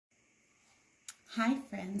Hi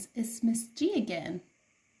friends, it's Miss G again.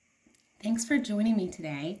 Thanks for joining me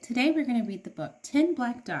today. Today we're going to read the book 10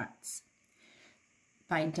 Black Dots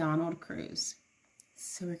by Donald Cruz.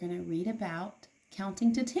 So we're going to read about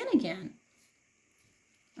counting to 10 again.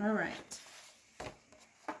 All right.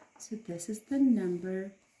 So this is the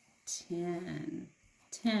number 10.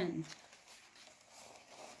 10.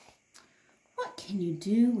 What can you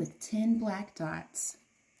do with 10 black dots?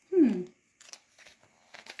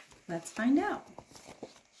 Let's find out.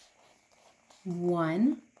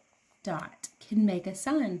 1 dot can make a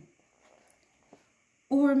sun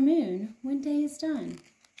or moon when day is done.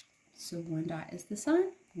 So 1 dot is the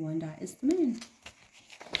sun, 1 dot is the moon.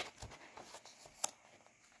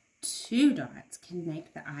 2 dots can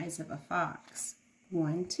make the eyes of a fox.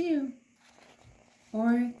 1, 2.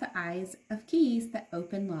 Or the eyes of keys that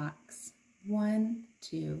open locks. 1,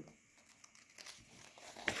 2.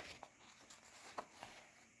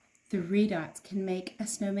 3 dots can make a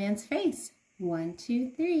snowman's face. 1,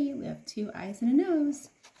 2, 3. We have 2 eyes and a nose.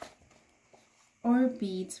 Or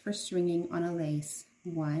beads for stringing on a lace.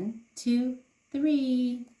 1, 2,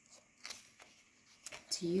 3.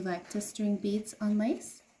 Do you like to string beads on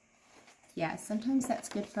lace? Yeah, sometimes that's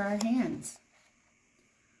good for our hands.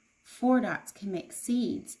 4 dots can make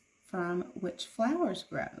seeds from which flowers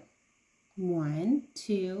grow. 1,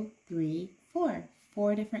 2, 3, 4.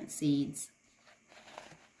 4 different seeds.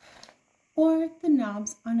 Or the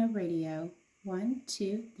knobs on a radio. 1,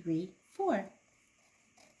 2, 3, 4.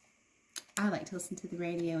 I like to listen to the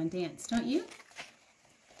radio and dance, don't you?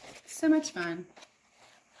 So much fun.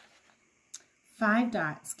 5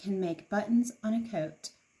 dots can make buttons on a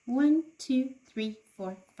coat. 1, 2, 3,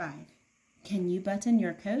 4, 5. Can you button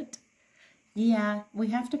your coat? Yeah, we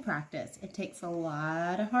have to practice. It takes a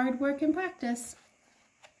lot of hard work and practice.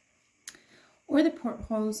 Or the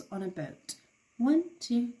portholes on a boat. 1,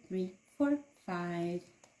 2, 3, 4, 5.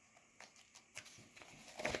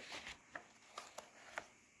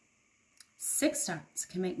 6 dots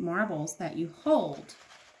can make marbles that you hold.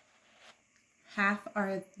 Half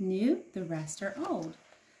are new, the rest are old.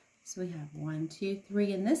 So we have 1, 2,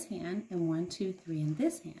 3 in this hand and 1, 2, 3 in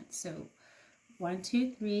this hand. So 1,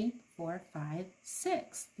 2, 3, 4, 5,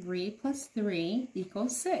 6. 3 plus 3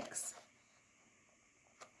 equals 6.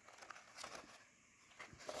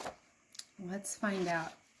 Let's find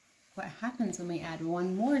out what happens when we add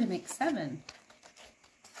 1 more to make 7.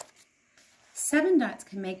 7 dots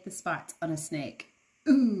can make the spots on a snake.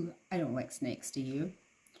 Ooh, I don't like snakes, do you?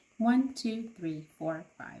 1, 2, 3, 4,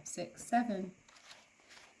 5, 6, 7.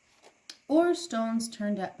 Or stones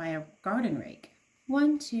turned up by a garden rake.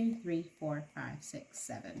 1, 2, 3, 4, 5, 6,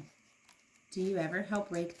 7. Do you ever help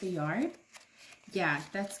rake the yard? Yeah,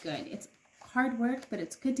 that's good. It's hard work, but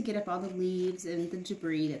it's good to get up all the leaves and the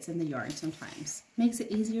debris that's in the yard sometimes. Makes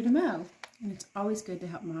it easier to mow. And it's always good to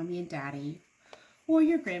help Mommy and Daddy, or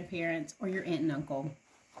your grandparents, or your aunt and uncle.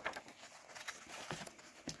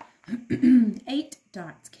 8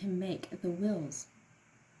 dots can make the wheels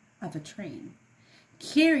of a train,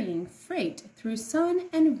 carrying freight through sun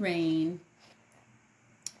and rain.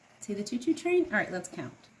 See the choo-choo train? All right, let's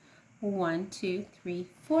count. 1, 2, 3,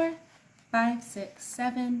 4, 5, 6,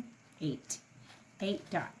 7, 8. 8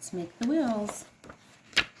 dots make the wheels.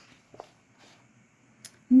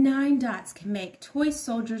 9 dots can make toy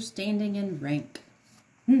soldiers standing in rank.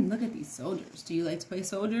 Look at these soldiers. Do you like toy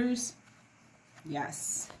soldiers?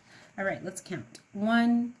 Yes. All right, let's count.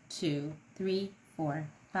 1, 2, 3, 4,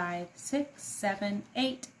 5, 6, 7,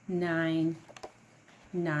 8, 9.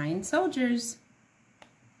 9 soldiers.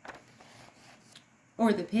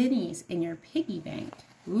 Or the pennies in your piggy bank.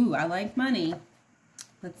 Ooh, I like money.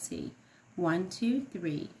 Let's see. 1, 2,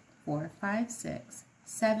 3, 4, 5, 6,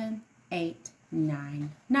 7, 8,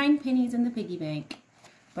 9. 9 pennies in the piggy bank.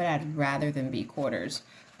 But I'd rather them be quarters,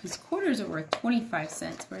 because quarters are worth 25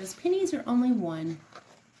 cents, whereas pennies are only 1.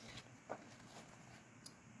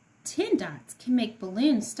 10 dots can make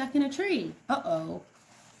balloons stuck in a tree. Uh-oh.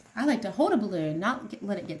 I like to hold a balloon, not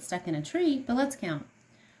let it get stuck in a tree, but let's count.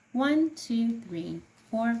 1, 2, 3,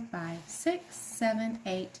 4, 5, 6, 7,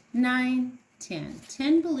 8, 9, 10.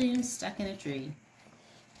 10 balloons stuck in a tree.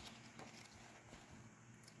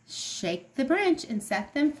 Shake the branch and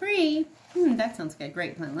set them free. That sounds good.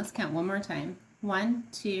 Great plan. Let's count one more time. 1,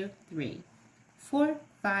 2, 3, 4,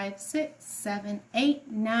 5, 6, 7,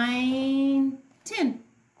 8, 9, 10.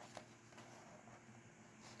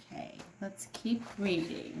 Okay, let's keep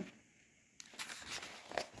reading.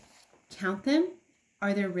 Count them.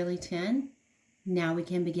 Are there really 10? Now we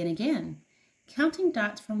can begin again. Counting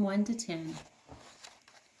dots from 1 to 10.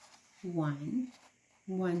 1,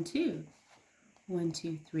 1, 2, 1,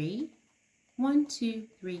 2, 3, 1, 2,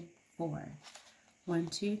 3, 4. 1,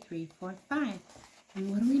 2, 3, 4, 5. And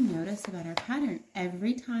what do we notice about our pattern?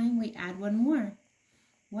 Every time we add one more,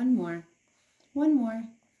 one more, one more,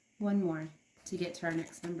 one more to get to our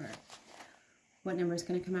next number. What number is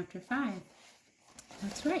going to come after 5?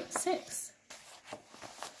 That's right, 6.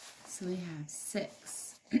 So we have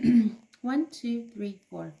 6. 1, 2, 3,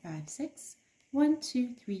 4, 5, 6. 1, 2,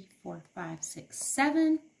 3, 4, 5, 6,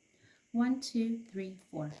 7. 1, 2, 3,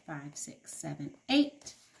 4, 5, 6, 7,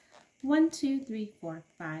 8. 1, 2, 3, 4,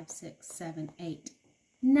 5, 6, 7, 8,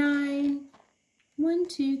 9. 1,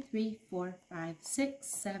 2, 3, 4, 5, 6,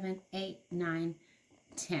 7, 8, 9,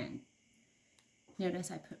 10.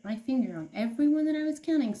 Notice I put my finger on every one that I was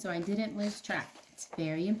counting so I didn't lose track. It's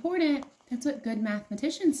very important. That's what good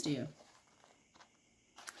mathematicians do.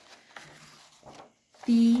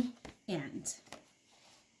 The end.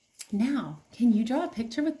 Now, can you draw a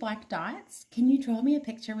picture with black dots? Can you draw me a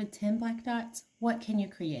picture with 10 black dots? What can you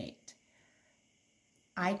create?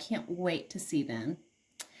 I can't wait to see them.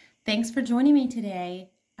 Thanks for joining me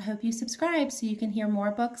today. I hope you subscribe so you can hear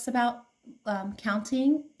more books about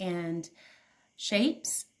counting and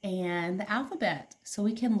shapes and the alphabet so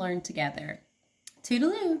we can learn together.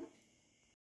 Toodaloo!